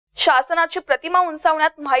शासनाची प्रतिमा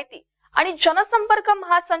उंचावण्यात माहिती आणि जनसंपर्क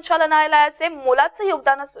महासंचालनालयाचे मोलाचे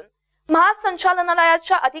योगदान असून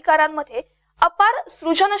महासंचालनालयाच्या अधिकाऱ्यांमध्ये अपार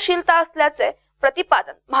सृजनशीलता असल्याचे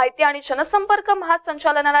प्रतिपादन माहिती आणि जनसंपर्क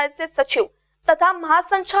महासंचालनालयाचे सचिव तथा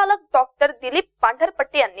महासंचालक डॉक्टर दिलीप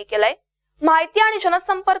पांढरपट्टे यांनी केलंय। माहिती आणि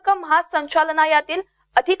जनसंपर्क महासंचालनालयातील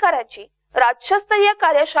अधिकाऱ्यांची राज्यस्तरीय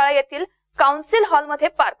कार्यशाळा येथील काउन्सिल हॉलमध्ये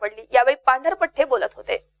पार पडली। यावेळी पांढरपट्टे बोलत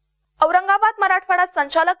होते। औरंगाबाद मराठवाडा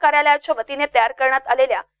संचालक कार्यालयाच्या वतीने तयार करण्यात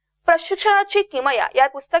आलेल्या प्रशिक्षणाची किमया या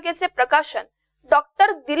पुस्तकाचे प्रकाशन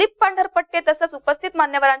डॉक्टर दिलीप पांढरपट्टे तसंच उपस्थित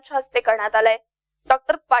मान्यवरांच्या हस्ते करण्यात आलंय।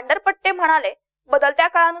 डॉक्टर पांढरपट्टे म्हणाले, बदलत्या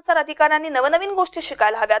काळानुसार अधिकाऱ्यांनी नवनवीन गोष्टी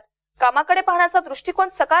शिकायला हव्यात। कामाकडे पाहण्याचा दृष्टिकोन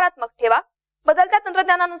सकारात्मक ठेवा। बदलत्या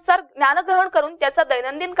तंत्रज्ञानानुसार ज्ञानग्रहण करून त्याचा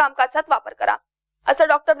दैनंदिन कामकाजात वापर करा, असं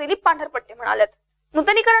डॉक्टर दिलीप पांढरपट्टे म्हणाले।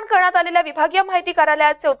 नूतनीकरण करण्यात आलेल्या विभागीय माहिती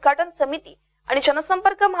कार्यालयाचे उद्घाटन समिती आणि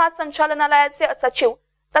जनसंपर्क महासंचालनालयाचे सचिव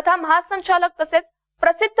तथा महासंचालक तसेच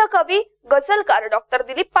प्रसिद्ध कवी गझलकार डॉक्टर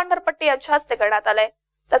दिलीप पांढरपट्टे यांच्या हस्ते करण्यात आलंय।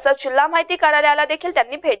 तसंच जिल्हा माहिती कार्यालयाला देखील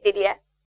त्यांनी भेट दिली आहे।